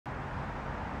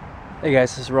Hey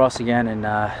guys, this is Ross again, and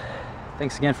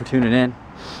thanks again for tuning in.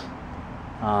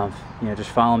 Just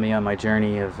follow me on my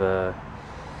journey of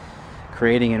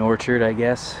creating an orchard, I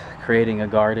guess, creating a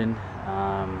garden,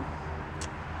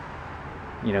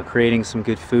 creating some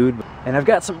good food. And I've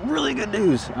got some really good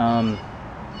news.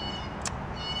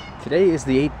 Today is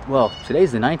the 8th, well,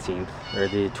 today's the 19th, or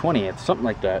the 20th, something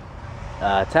like that.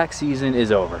 Tax season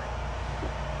is over,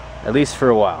 at least for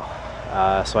a while.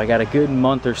 So I got a good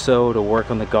month or so to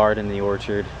work on the garden, the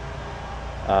orchard,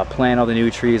 plant all the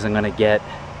new trees I'm gonna get,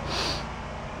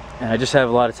 and I just have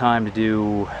a lot of time to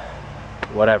do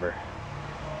whatever.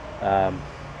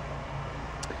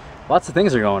 Lots of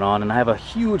things are going on, and I have a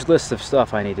huge list of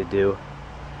stuff I need to do,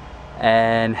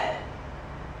 and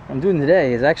what I'm doing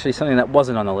today is actually something that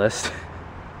wasn't on the list.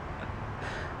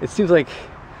 It seems like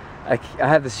I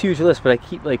have this huge list, but I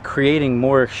keep like creating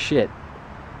more shit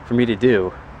for me to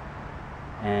do.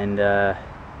 And I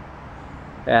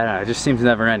don't know, it just seems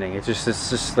never ending. It's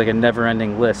just like a never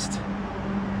ending list.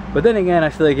 But then again, I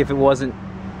feel like if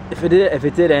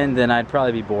it did end, then I'd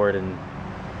probably be bored and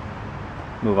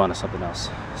move on to something else.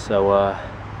 So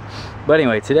but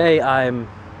anyway, today I'm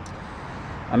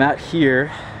out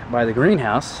here by the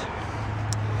greenhouse,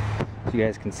 as you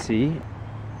guys can see,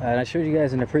 and I showed you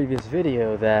guys in a previous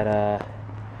video that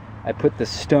I put the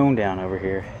stone down over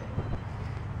here,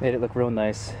 made it look real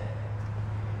nice.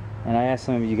 And I asked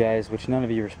some of you guys, which none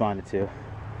of you responded to.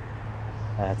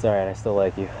 It's alright, I still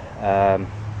like you.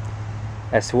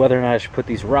 As to whether or not I should put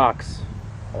these rocks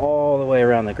all the way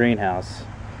around the greenhouse,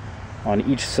 on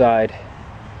each side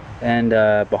and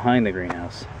behind the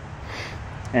greenhouse.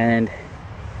 And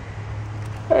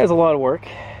that is a lot of work.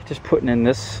 Just putting in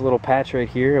this little patch right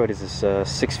here. What is this?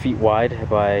 6 feet wide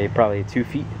by probably 2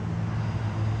 feet.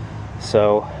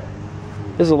 So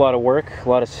this is a lot of work, a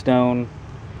lot of stone.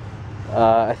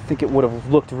 I think it would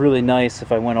have looked really nice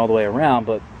if I went all the way around,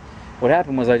 but what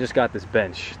happened was I just got this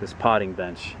bench, this potting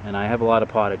bench, and I have a lot of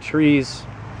potted trees,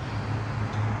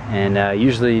 and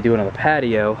usually you do it on the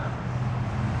patio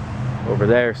over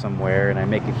there somewhere, and I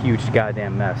make a huge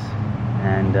goddamn mess.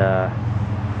 And I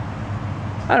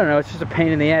don't know, it's just a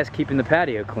pain in the ass keeping the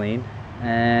patio clean,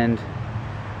 and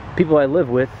people I live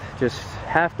with just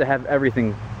have to have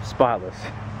everything spotless.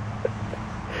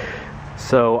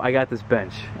 So I got this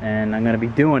bench, and I'm going to be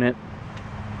doing it,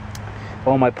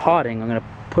 all my potting, I'm going to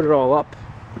put it all up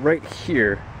right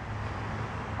here,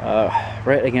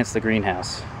 right against the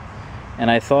greenhouse. And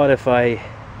I thought if I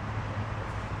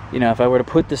were to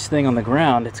put this thing on the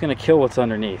ground, it's going to kill what's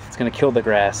underneath. It's going to kill the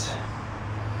grass.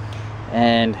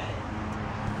 And,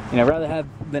 rather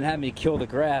than have me kill the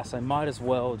grass, I might as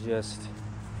well just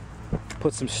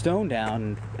put some stone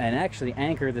down and actually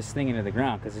anchor this thing into the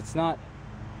ground, because it's not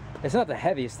the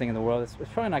heaviest thing in the world. It's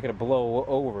probably not going to blow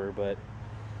over, but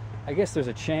I guess there's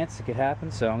a chance it could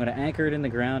happen. So I'm going to anchor it in the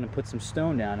ground and put some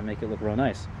stone down and make it look real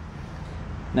nice.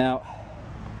 Now,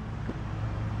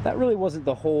 that really wasn't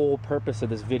the whole purpose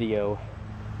of this video,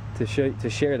 to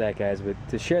share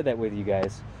that with you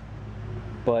guys.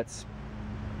 But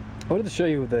I wanted to show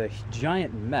you the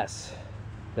giant mess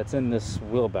that's in this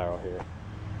wheelbarrow here,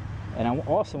 and I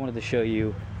also wanted to show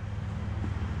you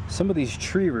some of these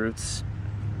tree roots.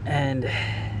 And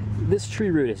this tree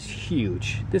root is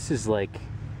huge. This is like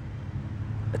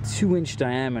a 2-inch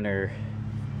diameter.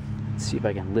 Let's see if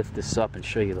I can lift this up and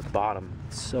show you the bottom.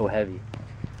 It's so heavy.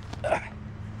 I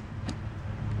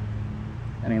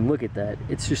mean, look at that.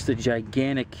 It's just a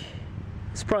gigantic,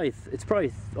 it's probably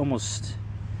almost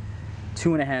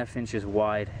 2.5 inches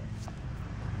wide.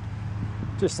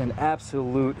 Just an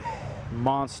absolute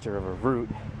monster of a root.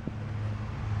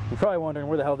 You're probably wondering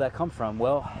where the hell that come from.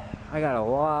 Well, I got a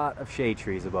lot of shade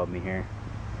trees above me here,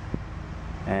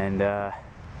 and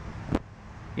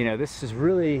this is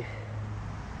really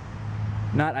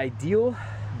not ideal,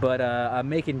 but I'm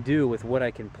making do with what I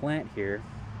can plant here.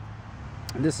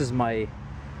 And this is my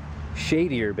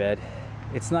shadier bed.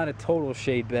 It's not a total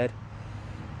shade bed.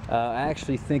 I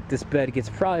actually think this bed gets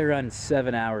probably around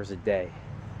 7 hours a day,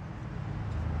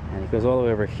 and it goes all the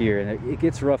way over here, and it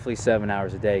gets roughly 7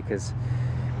 hours a day, because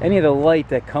any of the light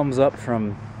that comes up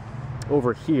from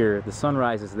over here, the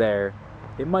sunrise is there,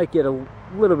 it might get a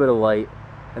little bit of light,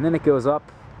 and then it goes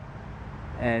up,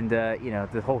 and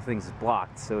the whole thing's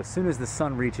blocked. So as soon as the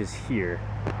sun reaches here,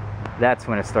 that's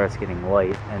when it starts getting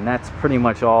light, and that's pretty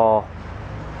much all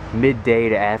midday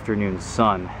to afternoon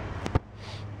sun.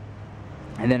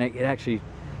 And then it actually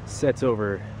sets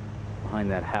over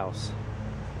behind that house,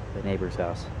 the neighbor's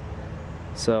house.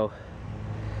 So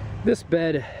this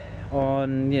bed,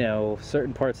 on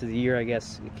certain parts of the year, I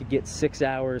guess it could get 6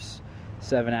 hours,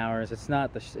 7 hours. It's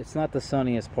not the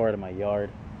sunniest part of my yard.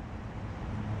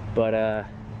 But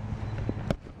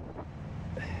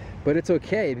it's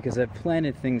okay because I've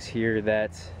planted things here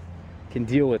that can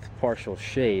deal with partial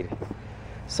shade,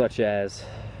 such as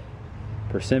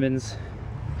persimmons,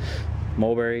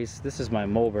 mulberries. This is my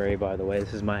mulberry, by the way.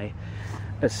 This is my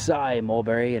Acai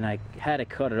mulberry, and I had to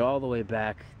cut it all the way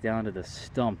back down to the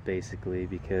stump basically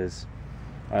because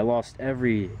I lost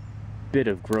every bit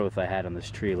of growth I had on this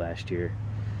tree last year.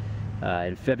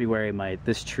 In February,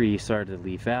 this tree started to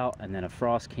leaf out, and then a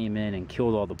frost came in and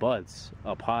killed all the buds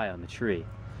up high on the tree.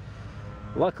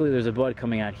 Luckily, there's a bud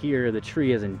coming out here. The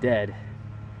tree isn't dead.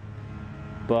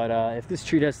 But if this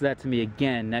tree does that to me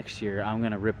again next year, I'm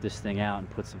gonna rip this thing out and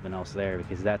put something else there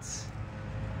because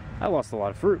I lost a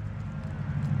lot of fruit.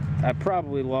 I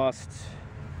probably lost,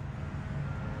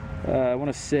 I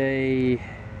want to say,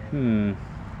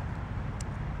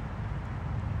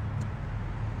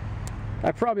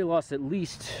 I probably lost at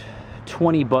least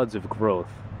 20 buds of growth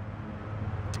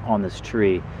on this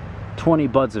tree. 20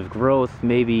 buds of growth,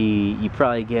 maybe you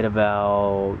probably get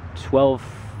about 12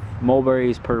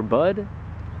 mulberries per bud,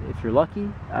 if you're lucky.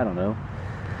 I don't know.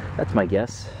 That's my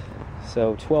guess.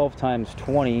 So 12 times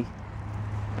 20,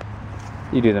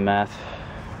 you do the math.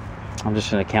 I'm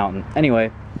just an accountant.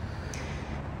 Anyway,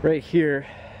 right here,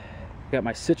 got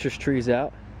my citrus trees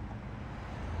out.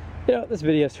 You know, this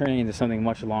video is turning into something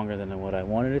much longer than what I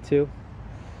wanted it to.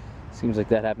 Seems like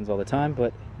that happens all the time,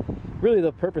 but really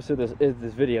the purpose of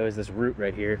this video is this root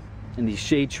right here and these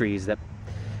shade trees.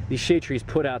 These shade trees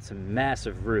put out some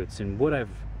massive roots, and what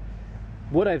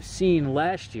I've seen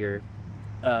last year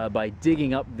by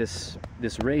digging up this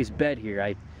raised bed here,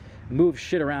 I moved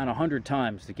shit around 100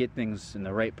 times to get things in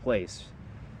the right place.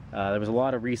 There was a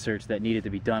lot of research that needed to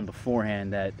be done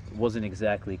beforehand that wasn't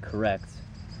exactly correct.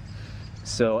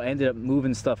 So I ended up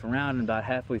moving stuff around, and about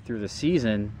halfway through the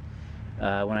season,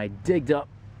 when I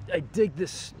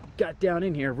got down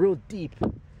in here real deep,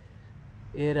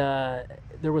 there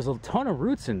was a ton of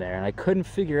roots in there, and I couldn't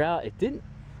figure out, it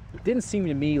didn't seem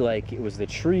to me like it was the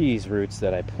tree's roots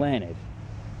that I planted.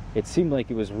 It seemed like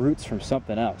it was roots from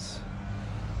something else.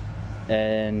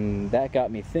 And that got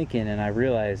me thinking, and I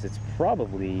realized it's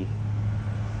probably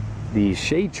these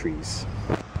shade trees.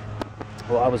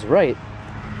 Well, I was right,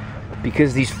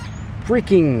 because these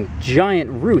freaking giant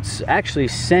roots actually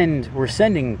were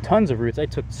sending tons of roots. I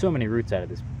took so many roots out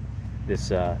of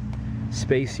this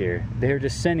space here. They're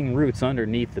just sending roots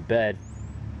underneath the bed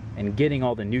and getting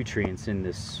all the nutrients in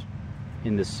this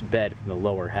bed from the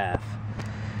lower half.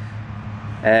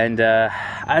 And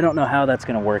I don't know how that's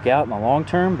going to work out in the long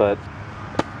term, but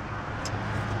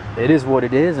it is what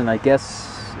it is, and I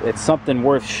guess it's something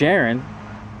worth sharing.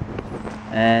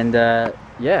 And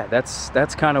yeah,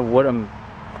 that's kind of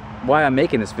why I'm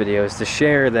making this video, is to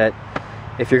share that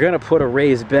if you're going to put a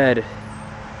raised bed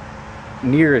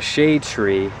near a shade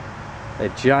tree, a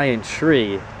giant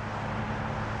tree,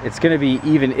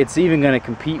 it's even going to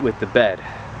compete with the bed.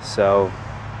 So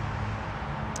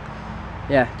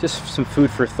yeah, just some food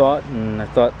for thought, and I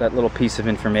thought that little piece of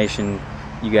information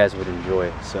you guys would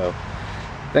enjoy. So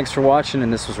thanks for watching,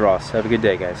 and this was Ross. Have a good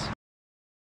day, guys.